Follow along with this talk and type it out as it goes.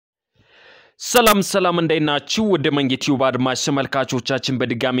ሰላም እንደናችሁ ወደ መንጌቲዩብ አድማጭ ተመልካቾቻችን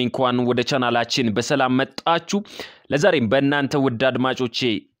በድጋሚ እንኳን ወደ ቻናላችን በሰላም መጣችሁ ለዛሬም በእናንተ ውድ አድማጮቼ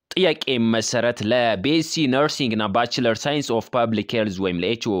ጥያቄ መሰረት ለBSc ነርሲንግ እና ባችለር ሳይንስ ኦፍ ፐብሊክ ሄልዝ ወይም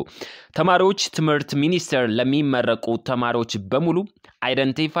ለኤችኦ ተማሪዎች ትምህርት ሚኒስቴር ለሚመረቁ ተማሪዎች በሙሉ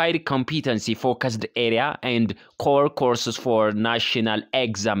identified competency focused area and core courses for national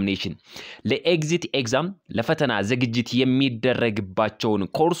examination ለኤግዚት ኤግዛም ለፈተና ዝግጅት የሚደረግባቸውን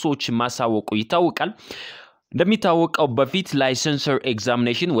ኮርሶች ማሳወቁ ይታወቃል እንደሚታወቀው በፊት ላይሰንሰር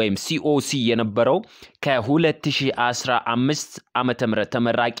ኤግዛሚኔሽን ወይም COC የነበረው ከ2015 ዓመተ ምህረት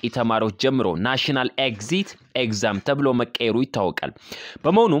ተመራቂ ተማሪዎች ጀምሮ ናሽናል ኤግዚት ኤግዛም ተብሎ መቀየሩ ይታወቃል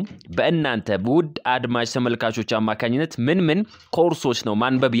በመሆኑም በእናንተ ውድ አድማጭ ተመልካቾች አማካኝነት ምን ኮርሶች ነው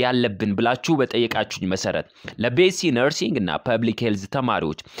ማንበብ ያለብን ብላችሁ በጠየቃችሁኝ መሰረት ለBSc ነርሲንግ እና ፐብሊክ ሄልዝ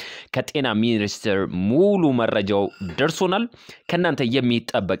ተማሪዎች ከጤና ሚኒስቴር ሙሉ መረጃው ደርሶናል ከናንተ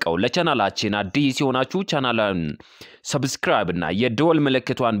የሚጠበቀው ለቻናላችን አዲስ ሆናችሁ ቻናላችን ሰብስክራይብ እና የደወል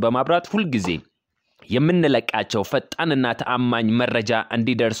ምልክቷን በማብራት ሁሉ ጊዜ የምንለቃቸው ፈጣንና ተአማኝ መረጃ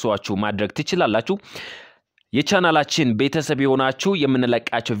እንዲደርሷችሁ ማድረግ ትችላላችሁ የቻናላችን ቤተሰብ ሆናችሁ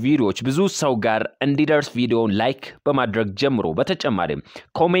የምንለቃቸው ቪዲዮዎች ብዙ ሰው ጋር እንዲደርስ ቪዲዮውን ላይክ በማድረግ ጀምሮ በተጨማሪም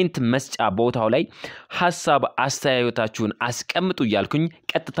ኮሜንት መስጫ ቦታው ላይ ሐሳብ አስተያየታችሁን አስቀምጡ ይያልኩኝ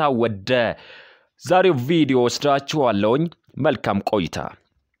ቀጥታ ወደ ዛሬው ቪዲዮ ወስዳችኋለሁኝ መልካም ቆይታ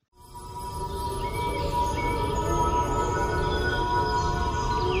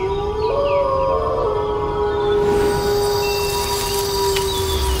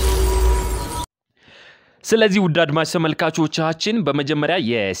ስለዚህ ውድ አድማጭ ተመልካቾቻችን በመጀመሪያ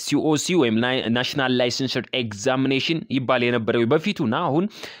የCOC ወይም ናሽናል ላይሰንስድ ኤግዛሚኔሽን ይባል የነበረው በፊቱና አሁን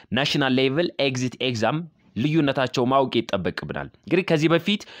ናሽናል ሌቨል ኤግዚት ኤግዛም ልዩነታቸው ማወቅ ይጠበቅብናል እንግዲህ ከዚህ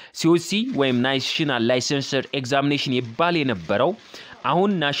በፊት COC ወይም ናሽናል ላይሰንስድ ኤግዛሚኔሽን ይባል የነበረው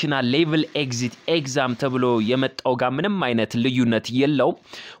አሁን ናሽናል ሌቨል ኤግዚት ኤግዛም ተብሎ የመጣው ጋር ምንም አይነት ልዩነት የለው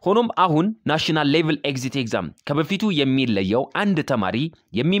ሆኖም አሁን ናሽናል ሌቨል ኤግዚት ኤግዛም ከበፊቱ የሚለየው አንድ ተማሪ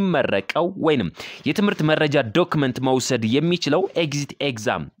የሚመረቀው ወይንም የትምህርት መረጃ ዶክመንት መውሰድ የሚችለው ኤግዚት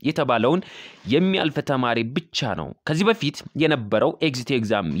ኤግዛም የተባለውን የሚያልፍ ተማሪ ብቻ ነው ከዚህ በፊት የነበረው ኤግዚት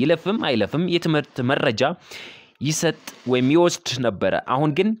ኤግዛም ይለፍም አይለፍም የትምህርት መረጃ ይሰጥ ወይም ይወስድ ነበር አሁን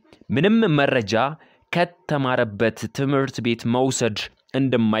ግን ምንም መረጃ ከተማረበት ትምህርት ቤት መውሰድ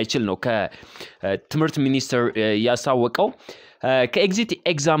እንደማይችል ነው ከትምህርት ሚኒስቴር ያሳወቀው ከኤግዚት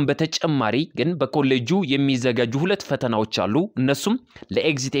ኤግዛም በተጨማሪ ግን በኮሌጁ የሚዘጋጁ ሁለት ፈተናዎች አሉ እነሱም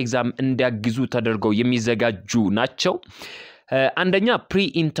ለኤግዚት ኤግዛም እንዲያግዙ ተደርገው የሚዘጋጁ ናቸው አንደኛ ፕሪ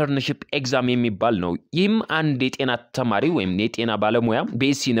ኢንተርንሺፕ ኤግዛም የሚባል ነው ይህም አንድ የጤና ተማሪ ወይም የጤና ባለሙያ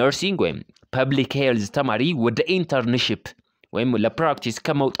BSc ነርሲንግ ወይም ፐብሊክ ሄልዝ ተማሪ ወደ ኢንተርንሺፕ ወይም ለፕራክቲስ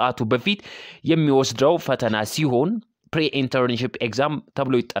ከመውጣቱ በፊት የሚወስደው ፈተና ሲሆን ፕሪ ኢንተርንሺፕ ኤግዛም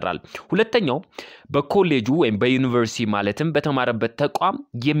ተብሎ ይጠራል ሁለተኛው በኮሌጁ ወይም በዩኒቨርሲቲ ማለትም በተማረበት ተቋም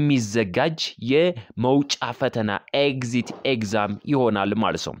የሚዘጋጅ የመውጫ ፈተና ኤግዚት ኤግዛም ይሆናል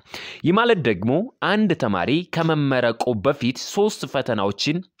ማለት ነው ይህ ማለት ደግሞ አንድ ተማሪ ከመመረቁ በፊት 3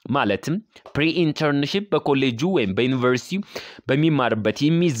 ፈተናዎችን ማለትም ፕሪ ኢንተርንሺፕ በኮሌጁ ወይም በዩኒቨርሲቲ በሚማርበት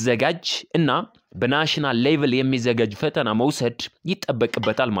የሚዘጋጅ እና በናሽናል ሌቨል የሚዘጋጅ ፈተና መውሰድ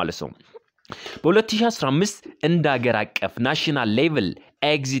ይጠበቅበታል ማለት ነው በ2015 እንደ ሀገር አቀፍ ናሽናል ሌቨል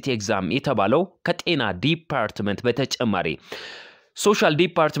ኤግዚት ኤግዛም የተባለው ከጤና ዲፓርትመንት በተጨማሪ ሶሻል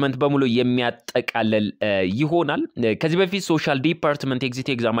ዲፓርትመንት በሙሉ የሚያጠቃልል ይሆናል ከዚህ በፊት ሶሻል ዲፓርትመንት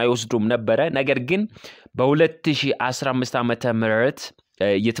ኤግዚት ኤግዛም አይወስዱም ነበር ነገር ግን በ2015 ዓመተ ምህረት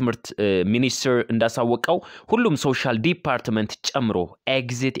የትምህርት ሚኒስቴር እንዳሳወቀው ሁሉም ሶሻል ዲፓርትመንት ጨምሮ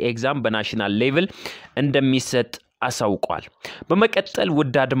ኤግዚት ኤግዛም በናሽናል ሌቨል እንደሚሰጥ አሳውቋል በመቀጠል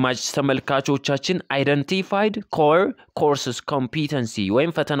ውድ አድማጭ ተመልካቾቻችን አይደንቲፋይድ ኮር ኮርስስ ኮምፒተንሲ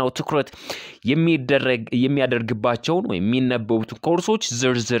ወይም ፈተናው ትኩረት የሚያደርግባቸውን ወይም የሚነበቡት ኮርሶች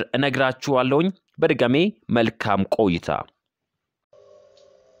ዝርዝር እነግራችኋለሁኝ በድጋሜ መልካም ቆይታ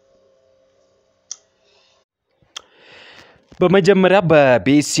በመጀመሪያ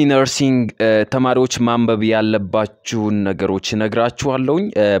በBSc ነርሲንግ ተማሪዎች ማንበብ ያለባችሁን ነገሮች እነግራችኋለሁኝ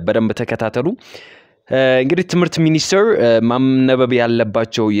በደንብ ተከታተሉ እንግዲህ ትምህርት ሚኒስቴር ማንበብ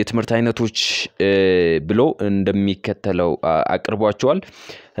ያለባቸው የትምህርት አይነቶች ብሎ እንደሚከተለው አቅርቧቸዋል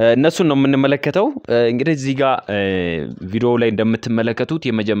እነሱን ነው የምንመለከተው እንግዲህ እዚህ ጋር ቪዲዮ ላይ እንደምትመለከቱት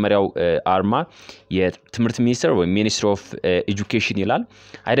የመጀመሪያው አርማ የትምህርት ሚኒስቴር ወይ ሚኒስትሪ ኦፍ ኤጁኬሽን ይላል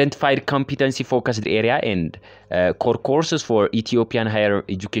identified competency focused area and core courses for Ethiopian Higher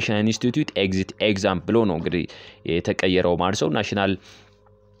Education Institute exit exam ብሎ ነው እንግዲህ የተቀየረው ማለት ነው ናሽናል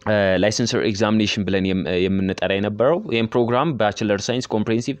ላይሰንሰር ኤግዛሚኔሽን ብለን የምንጠራ የነበረው ይሄን ፕሮግራም ባችለር ሳይንስ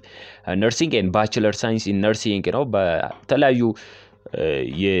ኮምፕሬሄንሲቭ ነርሲንግ ኤንድ ባችለር ሳይንስ ኢን ነርሲንግ ነው በተለያዩ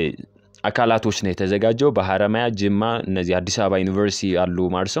አካላቶች ነው የተዘጋጀው በሐረማያ ጅማ እነዚህ አዲስ አበባ ዩኒቨርሲቲ ያሉ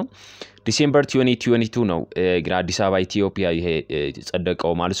ማለት ነው ዲሴምበር 2022 ነው እንግዲህ አዲስ አበባ ኢትዮጵያ ይሄ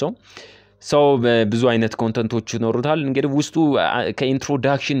ጸደቀው ማለት ነው ሰው ብዙ አይነት ኮንተንቶች ይኖሩታል እንግዲህ ውስጡ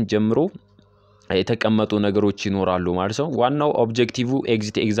ከኢንትሮዳክሽን ጀምሮ የተቀመጡ ነገሮች ይኖራሉ ማለት ነው ዋናው ኦብጀክቲቭ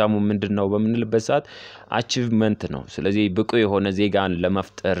ኤግዚት ኤግዛሙ ምንድነው በመንልበት ሰዓት አቺቭመንት ነው ስለዚህ ብቁ የሆነ ዜጋን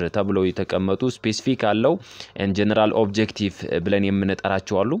ለመፍጠር ተብሎ የተቀመጡ ስፔሲፊክ አለው ኤንድ ጀነራል ኦብጀክቲቭ ብለን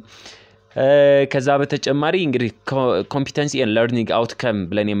የምንጠራቸው አሉ ከዛ በተጨማሪ እንግዲህ ኮምፒተንሲ ኤንድ ለርኒንግ አውትካም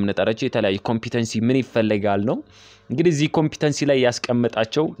ብለን የምንጠራቸው የተለያዩ ኮምፒተንሲ ምን ይፈልጋል ነው እንግዲህ እዚህ ኮምፒተንሲ ላይ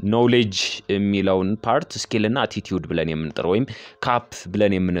ያስቀመጣቸው ኖሌጅ የሚለውን ፓርት ስኪል እና አቲቲዩድ ብለን የምንጠራው ወይም ካፕ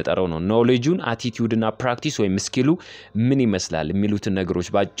ብለን የምንጠራው ነው ኖሌጁን አቲቲዩድ እና ፕራክቲስ ወይም ስኪሉ ምን ይመስላል የሚሉትን ነገሮች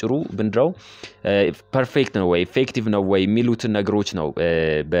ባጭሩ ብንድራው ፐርፌክት ነው ወይ ኢፌክቲቭ ነው ወይ የሚሉትን ነገሮች ነው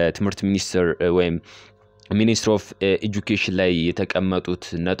በትምህርት ሚኒስቴር ወይም ሚኒስትር ኦፍ ኤጁኬሽን ላይ የተቀመጡት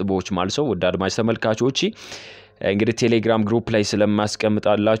ነጥቦች ማለት ነው ወደ አድማጭ ተመልካቾች እንግዲህ ቴሌግራም ግሩፕ ላይ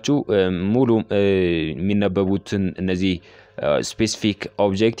ስለማስቀምጣላችሁ ሙሉ የሚነበቡትን እነዚህ ስፔሲፊክ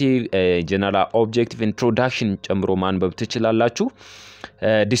ኦብጀክቲቭ ጀነራል ኦብጀክቲቭ ኢንትሮዳክሽን ጨምሮ ማንበብ ትችላላችሁ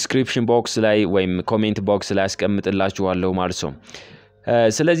ዲስክሪፕሽን ቦክስ ላይ ወይም ኮሜንት ቦክስ ላይ አስቀምጥላችኋለሁ ማለት ነው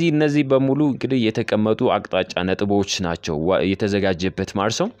ስለዚህ እነዚህ በሙሉ እንግዲህ የተቀመጡ አቅጣጫ ነጥቦች ናቸው የተዘጋጀበት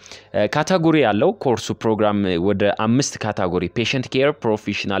ማለት ነው ካታጎሪ ያለው ኮርሱ ፕሮግራም ወደ 5 ካታጎሪ ፔሸንት ኬር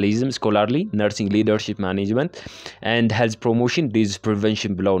ፕሮፌሽናሊዝም ስኮላርሊ ነርሲንግ ሊደርሺፕ ማኔጅመንት ኤንድ ሄልዝ ፕሮሞሽን ዲዚዝ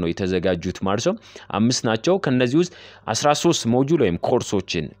ፕሪቨንሽን ብለው ነው የተዘጋጁት ማለት ነው 5 ናቸው ከነዚህ ውስጥ 13 ሞጁል ወይም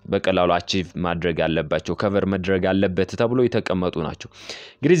ኮርሶችን በቀላሉ አቺቭ ማድረግ አለባቸው ከቨር መድረግ አለበት ተብሎ የተቀመጡ ናቸው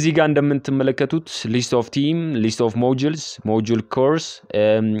እንግዲህ እዚህ ጋር እንደምትመለከቱት ሊስት ኦፍ ቲም ሊስት ኦፍ ሞጁልስ ሞጁል ኮርስ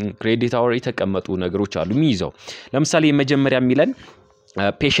ክሬዲት አወር የተቀመጡ ነገሮች አሉ የሚይዘው ለምሳሌ የመጀመሪያ የሚለን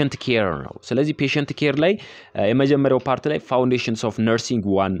ፔሸንት ኬር ነው ስለዚህ ፔሸንት ኬር ላይ የመጀመሪያው ፓርት ላይ ፋውንዴሽንስ ኦፍ ነርሲንግ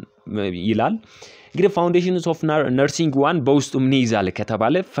 1 ይላል እንግዲህ ፋውንዴሽንስ ኦፍ ነርሲንግ 1 በውስጡ ምን ይዛል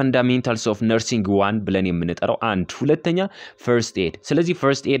ከተባለ ፈንዳሜንታልስ ኦፍ ነርሲንግ 1 ብለን የምንጠራው አንድ ሁለተኛ ፈርስት ኤድ ስለዚህ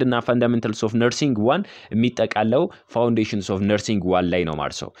ፈርስት ኤድ እና ፈንዳሜንታልስ ኦፍ ነርሲንግ 1 የሚጠቃለው ፋውንዴሽንስ ኦፍ ነርሲንግ 1 ላይ ነው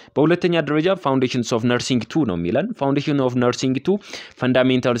ማለት ነው በሁለተኛ ደረጃ ፋውንዴሽንስ ኦፍ ነርሲንግ 2 ነው የሚለን ፋውንዴሽን ኦፍ ነርሲንግ 2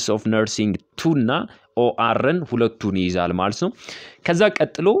 ፈንዳሜንታልስ ኦፍ ነርሲንግ 2 እና ኦአርን ሁለቱን ይዛል ማለት ነው ከዛ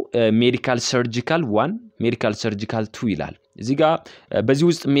ቀጥሎ ሜዲካል ሰርጂካል 1 ሜዲካል ሰርጂካል 2 ይላል እዚህ ጋር በዚህ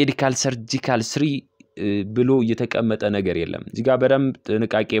ውስጥ ሜዲካል ሰርጂካል 3 ብሎ የተቀመጠ ነገር የለም እዚህ ጋር በደንብ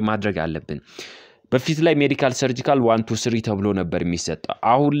ጥንቃቄ ማድረግ አለብን በፊት ላይ ሜዲካል ሰርጂካል 1 to 3 ተብሎ ነበር የሚሰጠው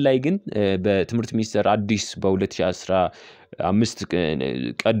አሁን ላይ ግን በትምህርት ሚኒስቴር አዲስ በ2015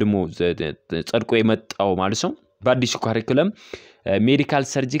 ቀድሞ ጸድቆ የመጣው ማለት ነው በአዲሱ ካሪኩለም ሜዲካል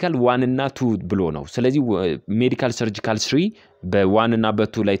ሰርጂካል 1 እና 2 ብሎ ነው ስለዚህ ሜዲካል ሰርጂካል 3 በ1 እና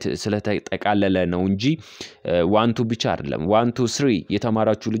በ2 ላይ ስለተጠቃለለ ነው እንጂ 1 2 ብቻ አይደለም 1 to 3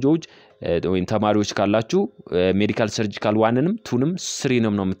 የተማራችሁ ልጆች ወይም ተማሪዎች ካላችሁ ሜዲካል ሰርጂካል 1ንም 2ንም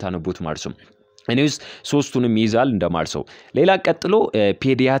 3ንም ነው የምታነቡት ማለት ነው እኔስ 3ቱንም ይዛል እንደማለት ነው ሌላ ቀጥሎ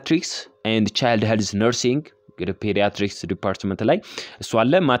ፔዲያትሪክስ ኤንድ ቻይልድ ሄልዝ ነርሲንግ ፔዲያትሪክስ ዲፓርትመንት ላይ እሱ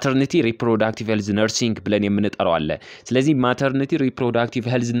አለ ማተርኒቲ ሪፕሮዳክቲቭ ሄልዝ ነርሲንግ ብለን የምንጠራው አለ ስለዚህ ማተርኒቲ ሪፕሮዳክቲቭ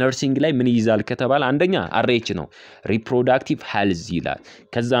ሄልዝ ነርሲንግ ላይ ምን ይዛል ከተባለ አንደኛ አርኤች ነው ሪፕሮዳክቲቭ ሄልዝ ይላል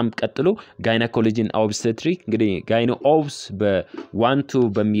ከዛም ቀጥሎ ጋይናኮሎጂ ኤንድ ኦብስቴትሪክ እንግዲህ ጋይኖ ኦብስ በ1 2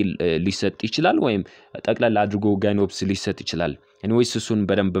 በሚል ሊሰጥ ይችላል ወይም ጠቅላላ አድርጎ ጋይኖ ኦብስ ሊሰጥ ይችላል ኤኒዌይስ እሱን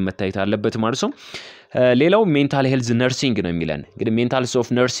በደንብ መታየት አለበት ማለት ነው ሌላው ሜንታል ሄልዝ ነርሲንግ ነው የሚለን እንግዲህ ሜንታልስ ኦፍ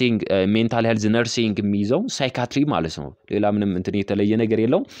ነርሲንግ ሜንታል ሄልዝ ነርሲንግ የሚይዘው ሳይካትሪ ማለት ነው ሌላ ምንም እንትን የተለየ ነገር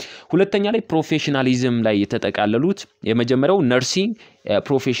የለው ሁለተኛ ላይ ፕሮፌሽናሊዝም ላይ የተጠቃለሉት የመጀመሪያው ነርሲንግ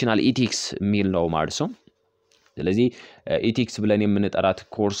ፕሮፌሽናል ኢቲክስ የሚል ነው ማለት ነው ስለዚህ ኢቲክስ ብለን የምንጠራት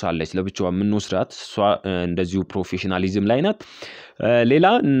ኮርስ አለች ለብቻዋ የምንወስዳት እሷ እንደዚሁ ፕሮፌሽናሊዝም ላይ ናት ሌላ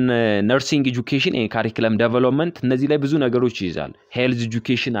ነርሲንግ ኤጁኬሽን ኤንድ ካሪኩለም ዴቨሎፕመንት እነዚህ ላይ ብዙ ነገሮች ይይዛል ሄልዝ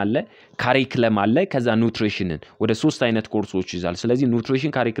ኤጁኬሽን አለ ካሪኩለም አለ ከዛ ኑትሪሽንን ወደ 3 አይነት ኮርሶች ይይዛል ስለዚህ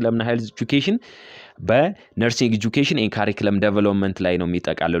ኑትሪሽን ካሪኩለም እና ሄልዝ ኤጁኬሽን በነርሲንግ ኤጁኬሽን ኤንድ ካሪኩለም ዴቨሎፕመንት ላይ ነው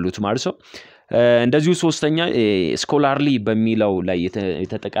የሚጠቃለሉት ማለት ነው እንደዚሁ ሶስተኛ ስኮላርሊ በሚለው ላይ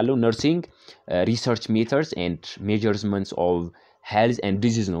የተጠቃለው ነርሲንግ ሪሰርች ሜተድስ ኤንድ ሜዠርመንትስ ኦፍ ሄልዝ ኤንድ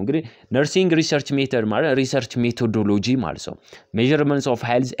ዲዚዝ ነው እንግዲህ ነርሲንግ ሪሰርች ሜተድ ማለት ሪሰርች ሜቶዶሎጂ ማለት ነው ሜዠርመንትስ ኦፍ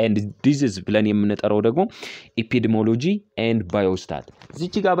ሄልዝ ኤንድ ዲዚዝ ብለን የምንጠራው ደግሞ ኤፒዲሞሎጂ ኤንድ ባዮስታት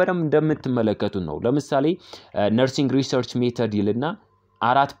እዚህ ጋር በደንብ እንደምትመለከቱት ነው ለምሳሌ ነርሲንግ ሪሰርች ሜተድ ይልና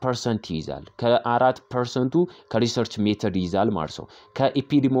 4% ይይዛል ከ4% ከሪሰርች ሜተድ ይይዛል ማለት ነው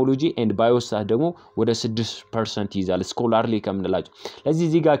ከኤፒዲሞሎጂ ኤንድ ባዮስታት ደግሞ ወደ 6% ይይዛል ስኮላርሊ ከምንላቸው ለዚህ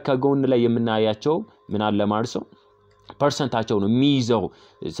እዚህ ጋር ከጎን ላይ የምናያቸው ምን አለ ማለት ነው ፐርሰንታቸው ነው የሚይዘው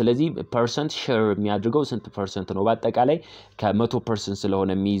ስለዚህ ፐርሰንት ሼር የሚያድርገው ስንት ፐርሰንት ነው በአጠቃላይ ከ100%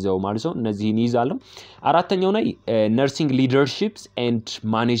 ስለሆነ የሚይዘው ማለት ነው እነዚህን ይዛሉ አራተኛው ላይ ነርሲንግ ሊደርሺፕስ ኤንድ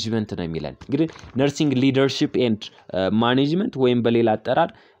ማኔጅመንት ነው የሚለን እንግዲህ ነርሲንግ ሊደርሺፕ ኤንድ ማኔጅመንት ወይም በሌላ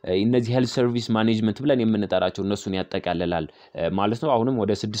አጠራር እነዚህ ሄልዝ ሰርቪስ ማኔጅመንት ብለን የምንጠራቸው እነሱን ያጠቃልላል ማለት ነው አሁንም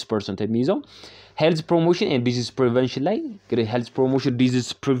ወደ 6% የሚይዘው ሄልዝ ፕሮሞሽን ኤንድ ዲዚዝ ፕሪቨንሽን ላይ እንግዲህ ሄልዝ ፕሮሞሽን ዲዚዝ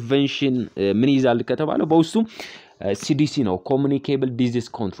ፕሪቨንሽን ምን ይዛል ከተባለው በውስጡ CDC ነው ኮሙኒኬብል ዲዚዝ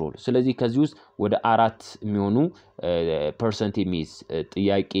ኮንትሮል ስለዚህ ከዚህ ውስጥ ወደ 4 የሚሆኑ ፐርሰንት የሚይዝ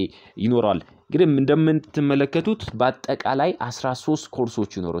ጥያቄ ይኖራል እንግዲህ እንደምትመለከቱት በአጠቃላይ 13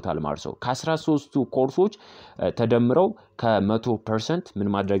 ኮርሶች ይኖሩታል ማለት ነው ከ13ቱ ኮርሶች ተደምረው ከ100% ምን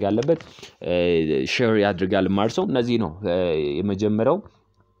ማድረግ አለበት ሼር ያድርጋል ማለት ነው እነዚህ ነው የመጀመሪያው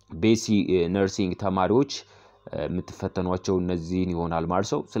ቤሲክ ነርሲንግ ተማሪዎች የምትፈተኗቸው እነዚህን ይሆናል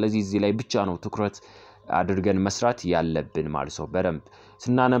ማለት ነው ስለዚህ እዚህ ላይ ብቻ ነው ትኩረት አድርገን መስራት ያለብን ማለት ነው በደንብ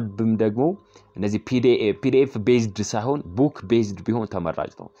ስናነብም ደግሞ እነዚህ PDF ቤዝድ ሳይሆን ቡክ ቤዝድ ቢሆን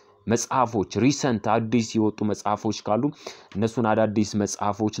ተመራጭ ነው መጽሐፎች ሪሰንት አዲስ የወጡ መጽሐፎች ካሉ እነሱን አዳዲስ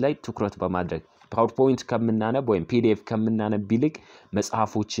መጽሐፎች ላይ ትኩረት በማድረግ ፓወርፖይንት ከምናነብ ወይም PDF ከምናነብ ይልቅ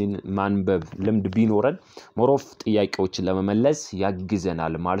መጽሐፎችን ማንበብ ልምድ ቢኖረን ሞሮፍ ጥያቄዎችን ለመመለስ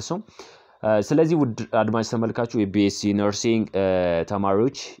ያግዘናል ማለት ነው ስለዚህ ውድ አድማጭ ተመልካቾች የBSc ነርሲንግ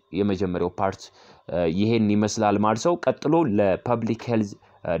ተማሪዎች የመጀመሪያው ፓርት ይሄን ይመስላል ማለት ነው ቀጥሎ ለፐብሊክ ሄልዝ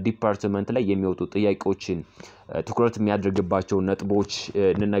ዲፓርትመንት ላይ የሚወጡ ጥያቄዎችን ትኩረት የሚያደርግባቸው ነጥቦች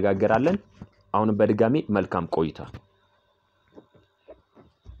እንነጋገራለን አሁን በድጋሚ መልካም ቆይታ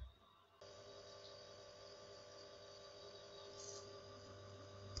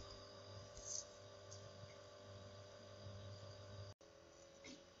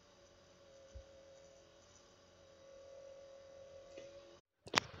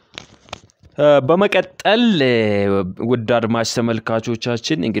በመቀጠል ውድ አድማጭ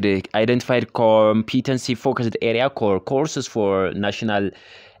ተመልካቾቻችን እንግዲህ አይደንቲፋይድ ኮምፒተንሲ ፎከስድ ኤሪያ ኮርስስ ፎር ናሽናል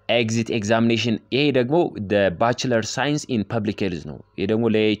ኤግዚት ኤግዛሚኔሽን ይሄ ደግሞ ባችለር ሳይንስ ኢን ፐብሊክ ሄልዝ ነው ይሄ ደግሞ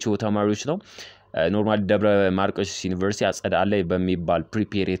ለኤችኦ ተማሪዎች ነው ኖርማሊ ደብረ ማርቆስ ዩኒቨርሲቲ አጸዳለ በሚባል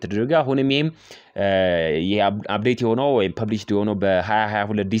ፕሪፔር የተደረገ አሁንም ይሄም የአፕዴት የሆነው ወይ ፐብሊሽድ የሆነው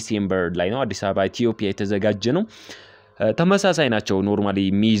በ2022 ዲሴምበር ላይ ነው አዲስ አበባ ኢትዮጵያ የተዘጋጀ ነው ተመሳሳይ ናቸው ኖርማሊ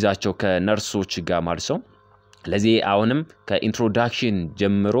የሚይዛቸው ከነርሶች ጋር ማለት ነው ለዚህ አሁንም ከኢንትሮዳክሽን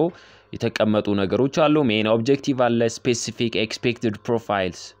ጀምሮ የተቀመጡ ነገሮች አሉ ሜን ኦብጀክቲቭ አለ ስፔሲፊክ ኤክስፔክትድ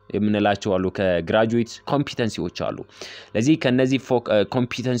ፕሮፋይልስ የምንላቸው አሉ ከግራጁዌት ኮምፒተንሲዎች አሉ ለዚህ ከነዚህ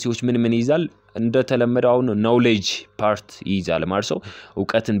ኮምፒተንሲዎች ምን ይዛል እንደተለመደው ኖሌጅ ፓርት ይዛል ማለት ነው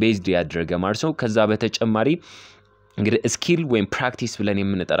ዕውቀትን ቤዝድ ያደረገ ማለት ነው ከዛ በተጨማሪ እንግዲህ ስኪል ወይም ፕራክቲስ ብለን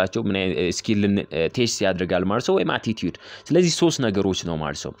የምንጠራቸው ምን ስኪልን ቴስት ያደርጋል ማለት ነው ወይም አቲቲዩድ ስለዚህ ሶስት ነገሮች ነው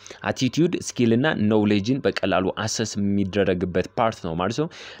ማለት ነው አቲቲዩድ ስኪል እና ኖሌጅን በቀላሉ አሰስ የሚደረግበት ፓርት ነው ማለት ነው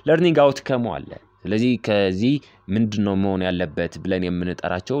ለርኒንግ አውትካም አለ ስለዚህ ከዚህ ምንድነው መሆን ያለበት ብለን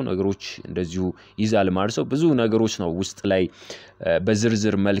የምንጠራቸው ነገሮች እንደዚሁ ይዛል ማለት ነው ብዙ ነገሮች ነው ውስጥ ላይ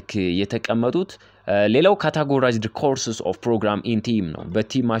በዝርዝር መልክ የተቀመጡት ሌላው ካታጎራይዝድ ኮርስስ ኦፍ ፕሮግራም ኢን ቲም ነው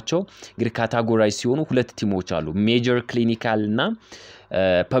በቲማቸው እንግዲህ ካታጎራይዝ ሲሆኑ ሁለት ቲሞች አሉ ሜጀር ክሊኒካል እና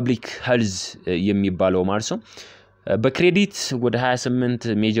ፐብሊክ ሄልዝ የሚባለው ማለት ነው በክሬዲት ወደ 28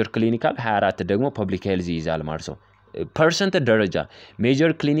 ሜጀር ክሊኒካል 24 ደግሞ ፐብሊክ ሄልዝ ይዛል ማለት ነው ፐርሰንት ደረጃ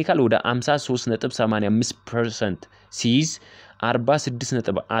ሜጀር ክሊኒካል ወደ 53.85% ሲይዝ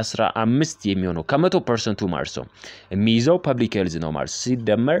 46.15 የሚሆነው ከ100% ማለት ነው የሚይዘው ፐብሊክ ሄልዝ ነው ማለት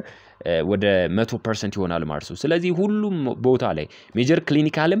ሲደመር ወደ 100% ይሆናል ማለት ነው ስለዚህ ሁሉም ቦታ ላይ ሜጀር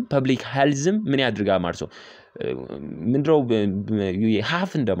ክሊኒካልም ፐብሊክ ሄልዝም ምን ያድርጋል ማለት ነው ምንድነው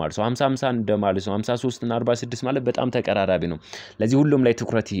half እንደማለት ነው 50 እንደማለት ነው 53 እና 46 ማለት በጣም ተቀራራቢ ነው ለዚህ ሁሉም ላይ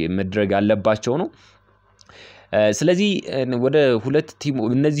ትኩረት መድረግ አለባቸው ነው ስለዚህ ወደ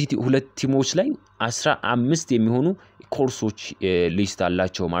እነዚህ ሁለት ቲሞች ላይ 15 የሚሆኑ ኮርሶች ሊስት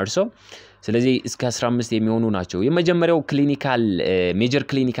አላቸው ማለት ነው ስለዚህ እስከ 15 የሚሆኑ ናቸው የመጀመሪያው ክሊኒካል ሜጀር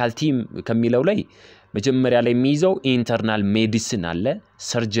ክሊኒካል ቲም ከሚለው ላይ መጀመሪያ ላይ የሚይዘው ኢንተርናል ሜዲሲን አለ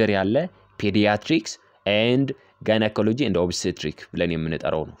ሰርጀሪ አለ ፔዲያትሪክስ ኤንድ ጋይናኮሎጂ ኤንድ ኦብስቴትሪክ ብለን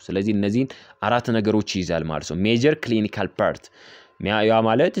የምንጠራው ነው ስለዚህ እነዚህን አራት ነገሮች ይዛል ማለት ነው ሜጀር ክሊኒካል ፓርት ያ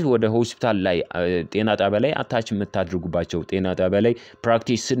ማለት ወደ ሆስፒታል ላይ ጤና ጣቢያ ላይ አታች የምታድርጉባቸው ጤና ጣቢያ ላይ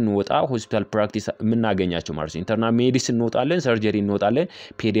ፕራክቲስ እንወጣ ሆስፒታል ፕራክቲስ የምናገኛቸው ማለት ነው ኢንተርናል ሜዲሲን እንወጣለን ሰርጀሪ እንወጣለን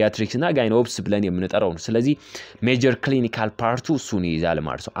ፔዲያትሪክስ እና ጋይኖፕስ ብለን የምንጠራው ነው ስለዚህ ሜጀር ክሊኒካል ፓርቱ እሱን ይዛል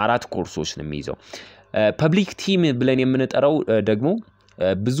ማለት ነው አራት ኮርሶች ነው የሚይዘው ፐብሊክ ቲም ብለን የምንጠራው ደግሞ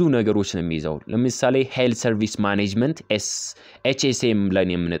ብዙ ነገሮች ነው የሚይዘው ለምሳሌ ሄልዝ ሰርቪስ ማኔጅመንት HSM ብለን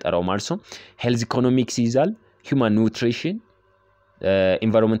የምንጠራው ማለት ነው ሄልዝ ኢኮኖሚክስ ይዛል ሂዩማን ኒውትሪሽን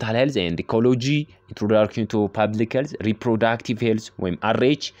environmental health and ecology, introduction to public health, reproductive health ወይም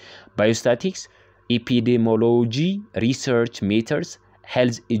RH, biostatics, epidemiology, research methods,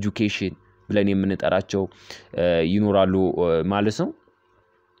 health education ብለን የምንጠራቸው ይኖራሉ ማለት ነው።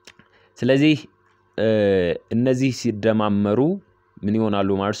 ስለዚህ እነዚህ ሲደማመሩ ምን ይሆናሉ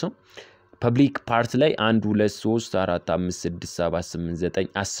ማለት ነው? ፐብሊክ ፓርት ላይ 1 2 3 4 5 6 7 8 9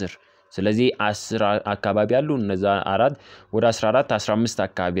 10 ስለዚህ 10 አካባቢ ያሉ እነዛ 4 ወደ 14 15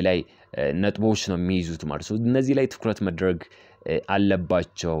 አካባቢ ላይ ነጥቦች ነው የሚይዙት ማለት ነው። እነዚህ ላይ ትኩረት መድረግ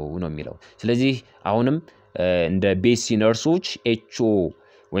አለባቸው ነው የሚለው። ስለዚህ አሁንም እንደ BSc ነርሶች HO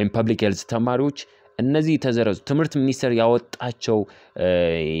ወይም ፐብሊክ ሄልዝ ተማሪዎች እነዚህ ተዘረዙ ትምህርት ሚኒስቴር ያወጣቸው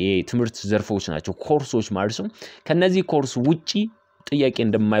የትምህርት ዘርፎች ናቸው ኮርሶች ማለት ነው። ከነዚህ ኮርስ ውጪ ጥያቄ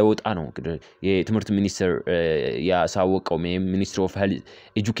እንደማይወጣ ነው እንግዲህ የትምህርት ሚኒስቴር ያሳወቀው ሚኒስትሪ ኦፍ ሄልዝ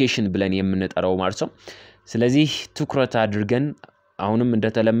ኤጁኬሽን ብለን የምንጠራው ማለት ነው። ስለዚህ ትኩረት አድርገን አሁንም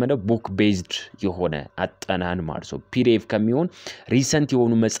እንደተለመደው ቡክ ቤዝድ የሆነ አጠናን ማለት ነው PDF ከሚሆን ሪሰንት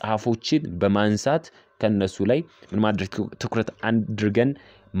የሆኑ መጽሐፎችን በማንሳት ከነሱ ላይ ምን ማድረግ ትኩረት አድርገን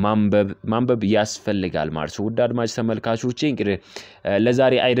ማንበብ ያስፈልጋል ማለት ነው። ውድ አድማጭ ተመልካቾቼ እንግዲህ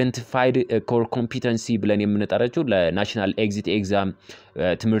ለዛሬ አይደንቲፋይድ ኮር ኮምፒተንሲ ብለን የምንጠራቸው ለናሽናል ኤግዚት ኤግዛም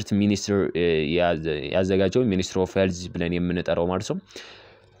ትምህርት ሚኒስቴር ያዘጋጀው ሚኒስትሪ ኦፍ ሄልዝ ብለን የምንጠራው ማለት ነው።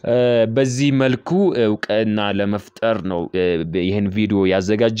 በዚህ መልኩ እውቀትና ለመፍጠር ነው ይሄን ቪዲዮ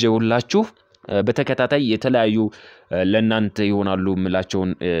ያዘጋጀውላችሁ። በተከታታይ የተለያዩ ለናንተ ይሆናሉ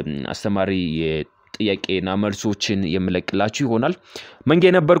ምላቸውን አስተማሪ ጥያቄና መልሶችን የምለቅላችሁ ይሆናል። መንጌ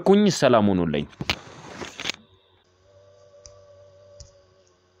ነበርኩኝ። ሰላም ሁኑልኝ።